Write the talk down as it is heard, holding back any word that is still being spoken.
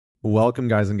Welcome,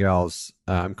 guys and gals.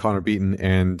 I'm Connor Beaton,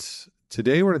 and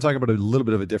today we're going to talk about a little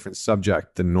bit of a different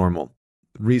subject than normal.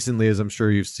 Recently, as I'm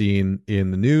sure you've seen in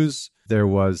the news, there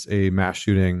was a mass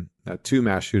shooting, two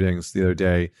mass shootings the other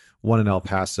day, one in El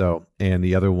Paso and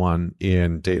the other one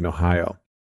in Dayton, Ohio,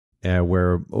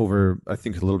 where over, I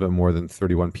think, a little bit more than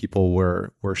 31 people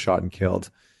were shot and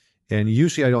killed. And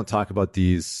usually I don't talk about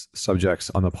these subjects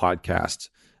on the podcast.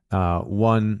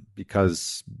 One,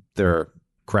 because they're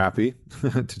crappy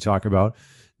to talk about,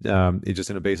 it just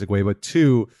in a basic way. But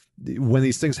two, when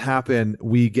these things happen,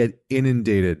 we get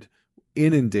inundated.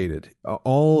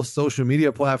 All social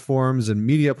media platforms and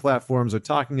media platforms are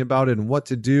talking about it and what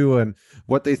to do and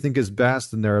what they think is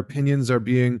best, and their opinions are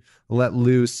being let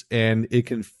loose, and it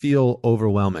can feel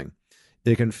overwhelming.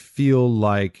 It can feel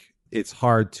like it's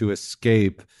hard to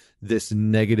escape this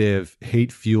negative,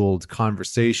 hate-fueled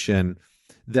conversation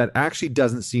that actually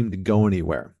doesn't seem to go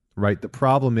anywhere. Right. The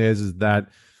problem is that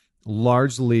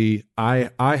largely I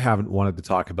haven't wanted to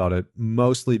talk about it,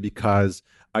 mostly because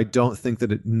I don't think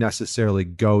that it necessarily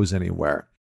goes anywhere.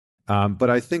 But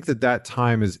I think that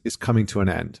time is coming to an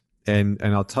end. And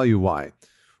I'll tell you why.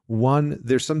 One,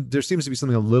 there seems to be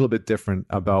something a little bit different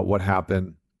about what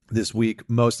happened this week,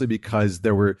 mostly because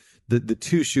there were the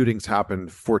two shootings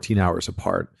happened 14 hours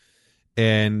apart.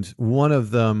 And one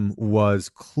of them was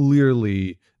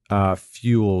clearly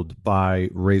fueled by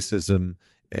racism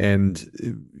and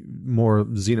more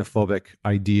xenophobic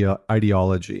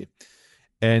ideology.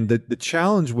 And the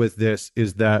challenge with this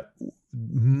is that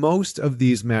most of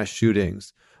these mass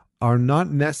shootings are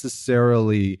not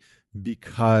necessarily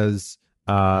because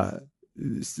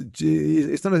it's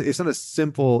not a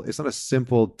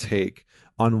simple take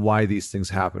on why these things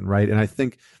happen, right? And I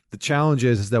think the challenge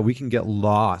is that we can get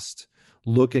lost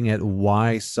looking at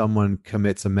why someone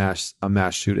commits a mass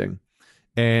shooting.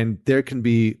 And there can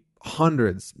be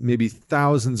hundreds, maybe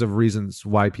thousands of reasons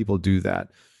why people do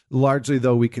that. Largely,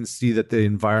 though, we can see that the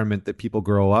environment that people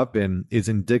grow up in is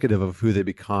indicative of who they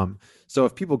become. So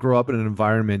if people grow up in an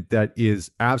environment that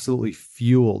is absolutely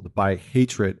fueled by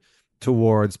hatred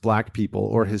towards Black people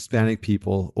or Hispanic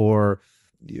people or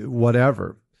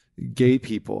whatever, gay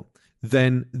people,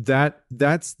 then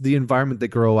that's the environment they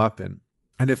grow up in.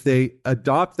 And if they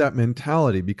adopt that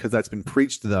mentality because that's been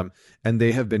preached to them, and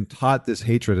they have been taught this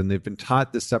hatred, and they've been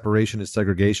taught this separation and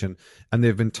segregation, and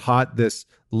they've been taught this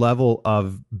level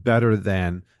of better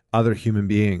than other human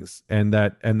beings, and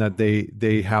that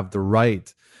they have the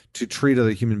right to treat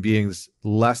other human beings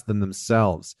less than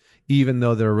themselves, even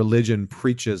though their religion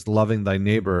preaches loving thy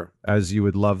neighbor as you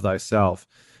would love thyself,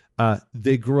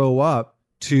 they grow up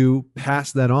to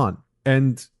pass that on.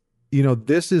 And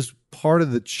this is part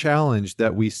of the challenge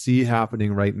that we see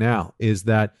happening right now, is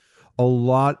that a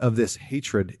lot of this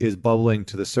hatred is bubbling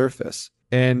to the surface.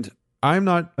 And I'm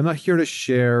not here to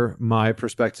share my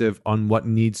perspective on what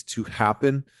needs to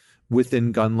happen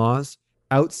within gun laws,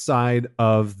 outside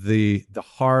of the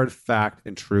hard fact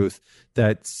and truth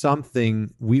that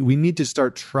something we need to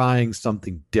start trying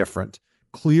something different.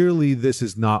 Clearly, this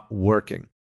is not working.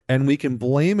 And we can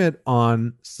blame it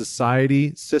on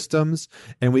society systems,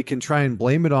 and we can try and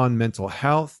blame it on mental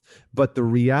health. But the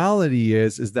reality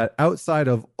is that outside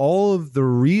of all of the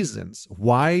reasons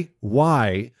why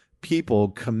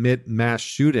people commit mass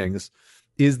shootings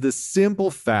is the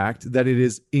simple fact that it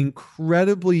is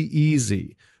incredibly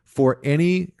easy for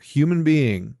any human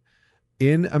being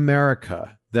in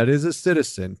America that is a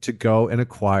citizen to go and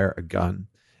acquire a gun.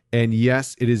 And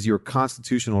yes, it is your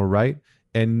constitutional right,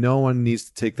 and no one needs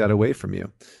to take that away from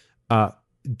you.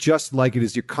 Just like it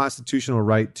is your constitutional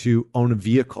right to own a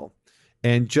vehicle.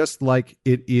 And just like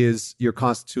it is your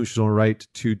constitutional right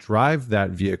to drive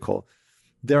that vehicle,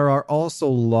 there are also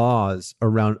laws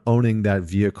around owning that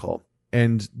vehicle.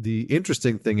 And the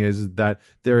interesting thing is that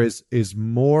there is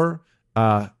more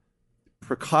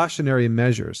precautionary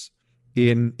measures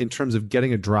in terms of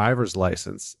getting a driver's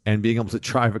license and being able to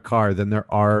drive a car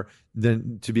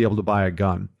than to be able to buy a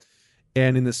gun.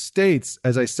 And in the States,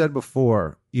 as I said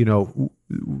before, there's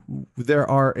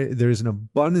an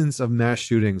abundance of mass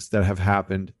shootings that have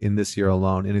happened in this year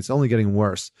alone, and it's only getting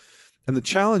worse. And the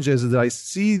challenge is that I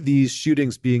see these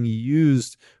shootings being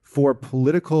used for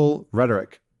political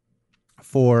rhetoric,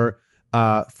 for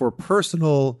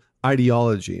personal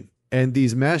ideology, and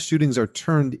these mass shootings are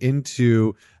turned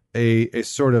into a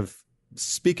sort of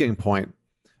speaking point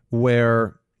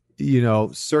where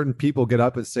certain people get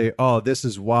up and say, oh, this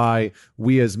is why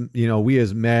we as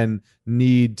men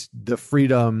need the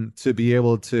freedom to be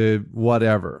able to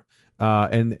whatever,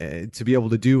 and to be able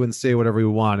to do and say whatever we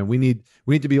want. And we need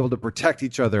to be able to protect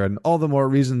each other, and all the more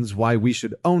reasons why we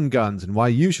should own guns and why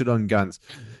you should own guns.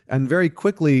 And very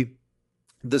quickly,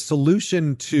 the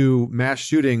solution to mass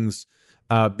shootings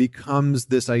becomes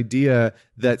this idea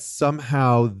that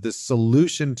somehow the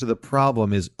solution to the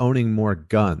problem is owning more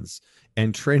guns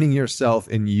and training yourself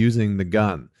in using the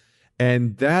gun.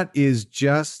 And that is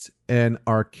just an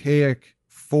archaic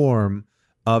form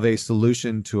of a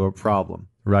solution to a problem,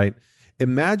 right?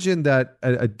 Imagine that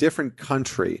a different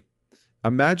country,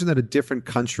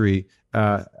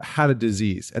 had a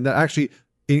disease, and that actually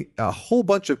a whole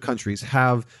bunch of countries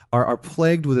are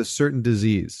plagued with a certain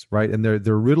disease, right? And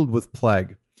they're riddled with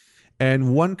plague.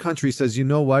 And one country says, you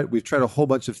know what? We've tried a whole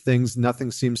bunch of things. Nothing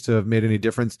seems to have made any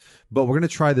difference. But we're going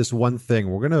to try this one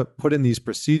thing. We're going to put in these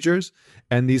procedures.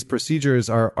 And these procedures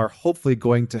are hopefully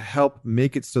going to help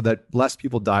make it so that less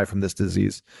people die from this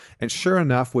disease. And sure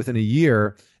enough, within a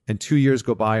year and 2 years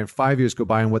go by and 5 years go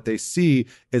by, and what they see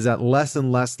is that less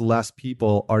and less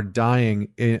people are dying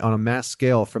on a mass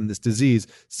scale from this disease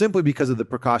simply because of the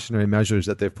precautionary measures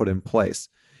that they've put in place.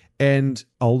 And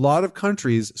a lot of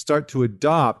countries start to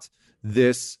adopt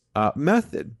this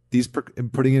method,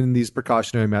 putting in these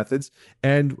precautionary methods,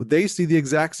 and they see the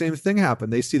exact same thing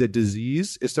happen. They see that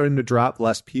disease is starting to drop,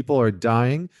 less people are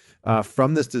dying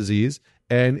from this disease,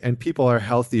 and people are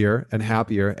healthier and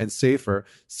happier and safer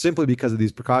simply because of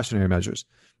these precautionary measures.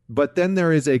 But then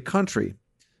there is a country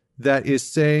that is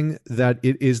saying that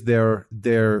it is their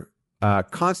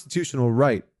constitutional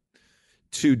right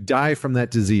to die from that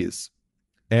disease,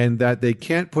 and that they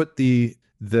can't put the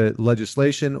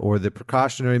legislation or the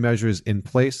precautionary measures in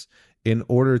place in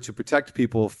order to protect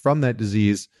people from that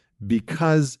disease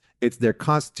because it's their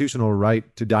constitutional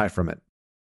right to die from it.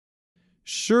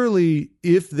 Surely,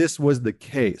 if this was the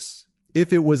case,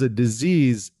 if it was a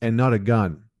disease and not a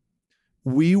gun,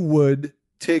 we would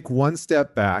take one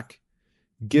step back,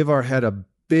 give our head a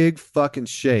big fucking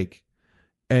shake,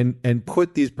 and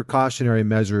put these precautionary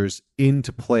measures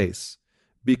into place,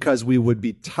 because we would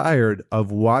be tired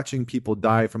of watching people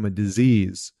die from a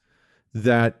disease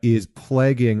that is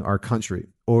plaguing our country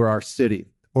or our city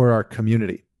or our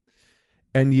community.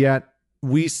 And yet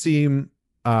we seem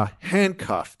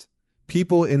handcuffed.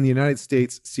 People in the United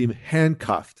States seem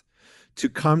handcuffed to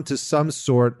come to some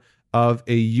sort of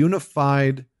a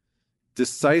unified,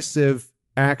 decisive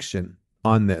action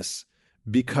on this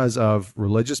because of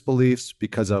religious beliefs,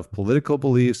 because of political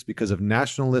beliefs, because of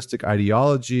nationalistic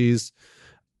ideologies.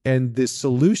 And the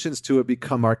solutions to it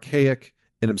become archaic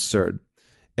and absurd.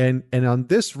 And on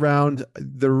this round,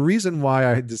 the reason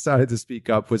why I decided to speak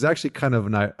up was actually kind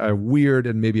of a weird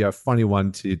and maybe a funny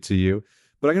one to you,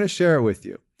 but I'm going to share it with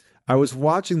you. I was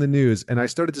watching the news and I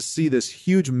started to see this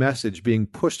huge message being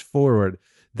pushed forward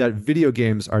that video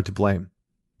games are to blame.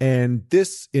 And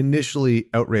this initially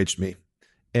outraged me.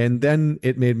 And then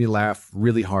it made me laugh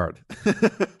really hard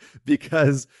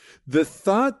because the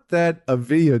thought that a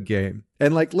video game,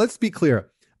 and like, let's be clear,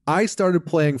 I started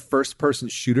playing first-person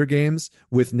shooter games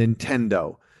with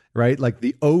Nintendo, right? Like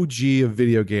the OG of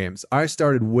video games. I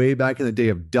started way back in the day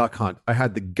of Duck Hunt. I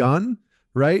had the gun,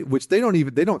 right? Which they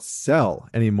don't sell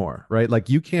anymore, right? Like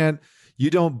you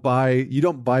don't buy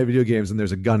video games and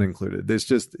there's a gun included.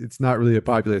 It's not really a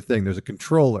popular thing. There's a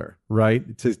controller,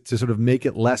 right? To sort of make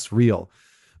it less real.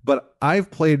 But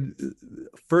I've played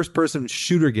first-person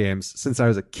shooter games since I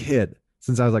was a kid,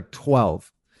 since I was like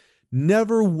 12.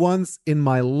 Never once in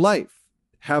my life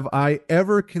have I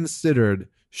ever considered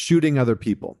shooting other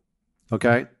people,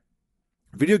 okay?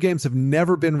 Video games have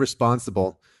never been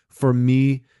responsible for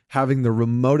me having the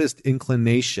remotest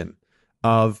inclination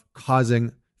of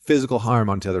causing physical harm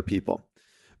onto other people.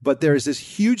 But there's this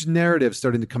huge narrative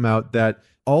starting to come out that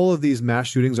all of these mass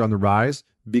shootings are on the rise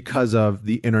because of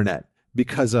the internet,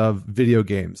 because of video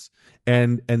games,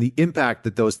 and the impact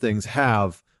that those things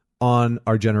have on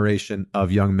our generation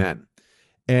of young men.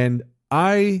 And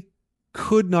I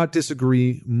could not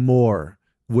disagree more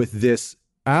with this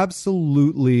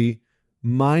absolutely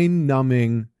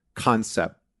mind-numbing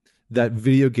concept that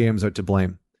video games are to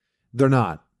blame. They're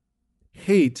not.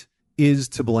 Hate is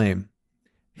to blame.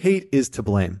 Hate is to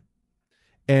blame.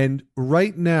 And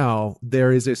right now,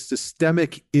 there is a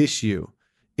systemic issue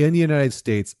in the United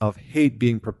States of hate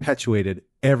being perpetuated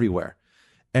everywhere.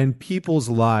 And people's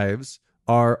lives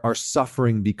are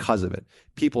suffering because of it.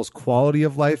 People's quality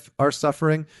of life are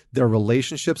suffering. Their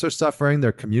relationships are suffering.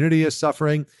 Their community is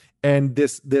suffering. And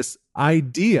this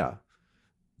idea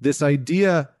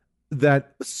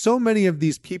that so many of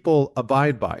these people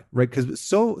abide by, right? Because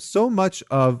so much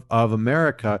of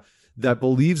America that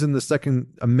believes in the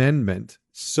Second Amendment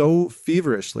so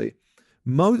feverishly,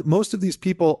 most of these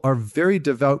people are very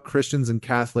devout Christians and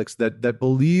Catholics that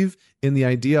believe in the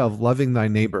idea of loving thy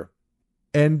neighbor.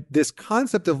 And this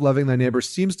concept of loving thy neighbor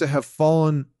seems to have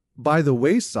fallen by the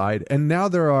wayside. And now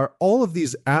there are all of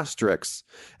these asterisks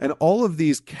and all of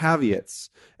these caveats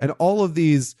and all of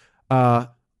these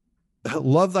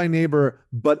love thy neighbor,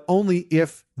 but only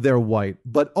if they're white,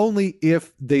 but only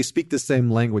if they speak the same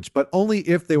language, but only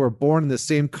if they were born in the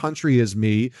same country as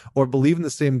me, or believe in the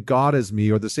same God as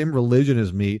me, or the same religion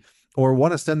as me, or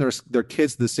want to send their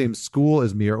kids to the same school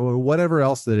as me, or whatever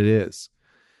else that it is.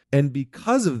 And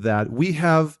because of that, we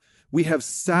have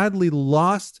sadly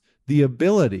lost the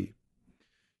ability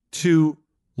to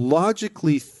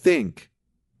logically think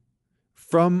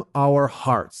from our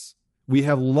hearts. We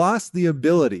have lost the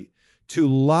ability to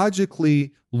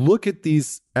logically look at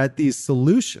these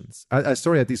solutions, at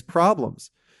these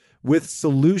problems, with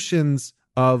solutions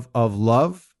of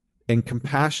love and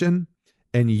compassion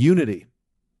and unity.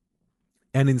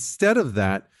 And instead of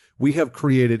that, we have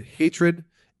created hatred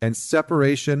and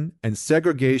separation and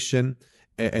segregation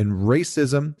and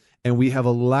racism, and we have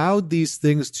allowed these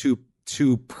things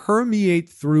to permeate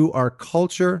through our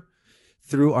culture,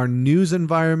 through our news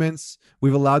environments.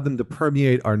 We've allowed them to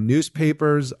permeate our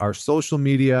newspapers, our social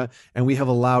media, and we have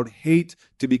allowed hate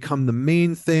to become the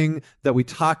main thing that we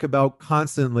talk about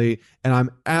constantly. And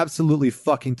I'm absolutely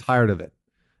fucking tired of it.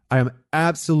 I am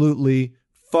absolutely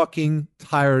fucking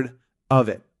tired of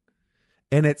it.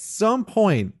 And at some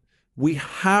point, we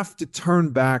have to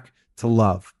turn back to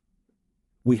love.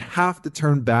 We have to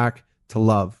turn back to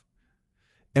love.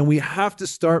 And we have to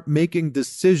start making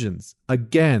decisions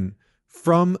again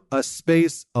from a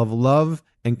space of love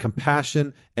and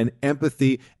compassion and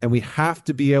empathy. And we have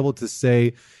to be able to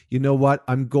say, you know what,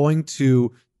 I'm going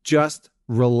to just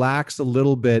relax a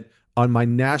little bit on my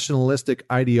nationalistic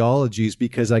ideologies,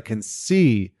 because I can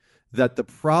see that the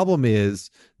problem is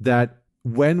that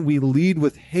when we lead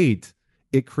with hate,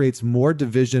 it creates more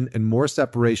division and more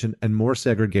separation and more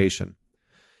segregation.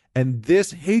 And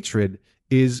this hatred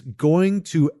is going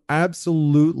to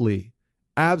absolutely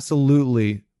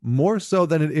more so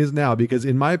than it is now, because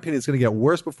in my opinion, it's going to get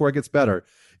worse before it gets better.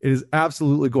 It is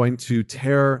absolutely going to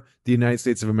tear the United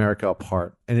States of America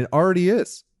apart. And it already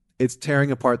is. It's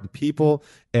tearing apart the people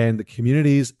and the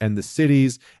communities and the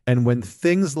cities. And when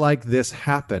things like this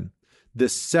happen, the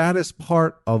saddest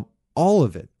part of all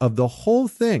of it, of the whole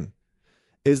thing,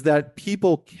 is that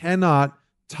people cannot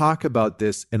talk about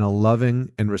this in a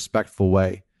loving and respectful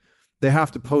way. They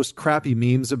have to post crappy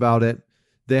memes about it.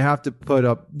 They have to put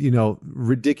up,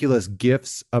 ridiculous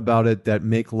GIFs about it that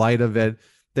make light of it.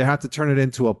 They have to turn it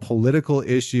into a political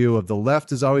issue of the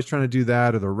left is always trying to do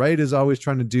that, or the right is always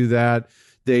trying to do that.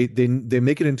 They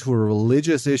make it into a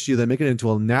religious issue. They make it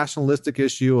into a nationalistic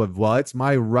issue of, well, it's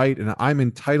my right and I'm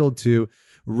entitled to,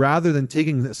 rather than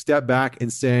taking a step back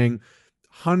and saying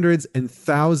hundreds and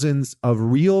thousands of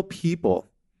real people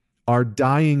are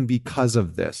dying because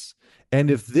of this.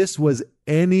 And if this was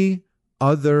any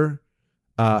other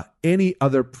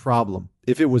problem,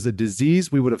 if it was a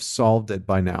disease, we would have solved it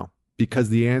by now, because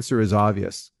the answer is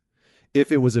obvious.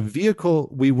 If it was a vehicle,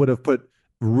 we would have put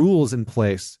rules in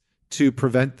place to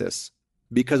prevent this,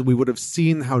 because we would have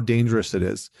seen how dangerous it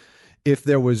is. If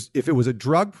it was a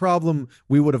drug problem,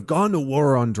 we would have gone to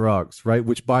war on drugs, right?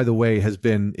 Which, by the way, has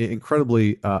been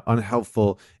incredibly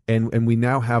unhelpful. And we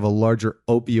now have a larger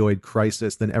opioid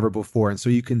crisis than ever before. And so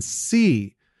you can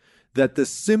see that the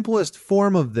simplest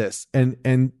form of this, and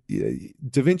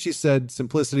Da Vinci said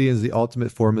simplicity is the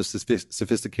ultimate form of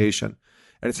sophistication.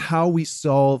 And it's how we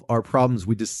solve our problems.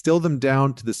 We distill them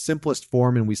down to the simplest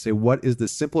form, and we say, what is the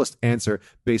simplest answer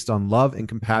based on love and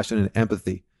compassion and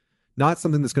empathy? Not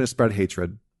something that's going to spread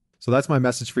hatred. So that's my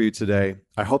message for you today.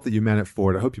 I hope that you man it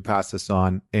forward. I hope you pass this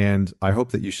on, and I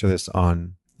hope that you share this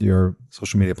on your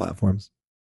social media platforms.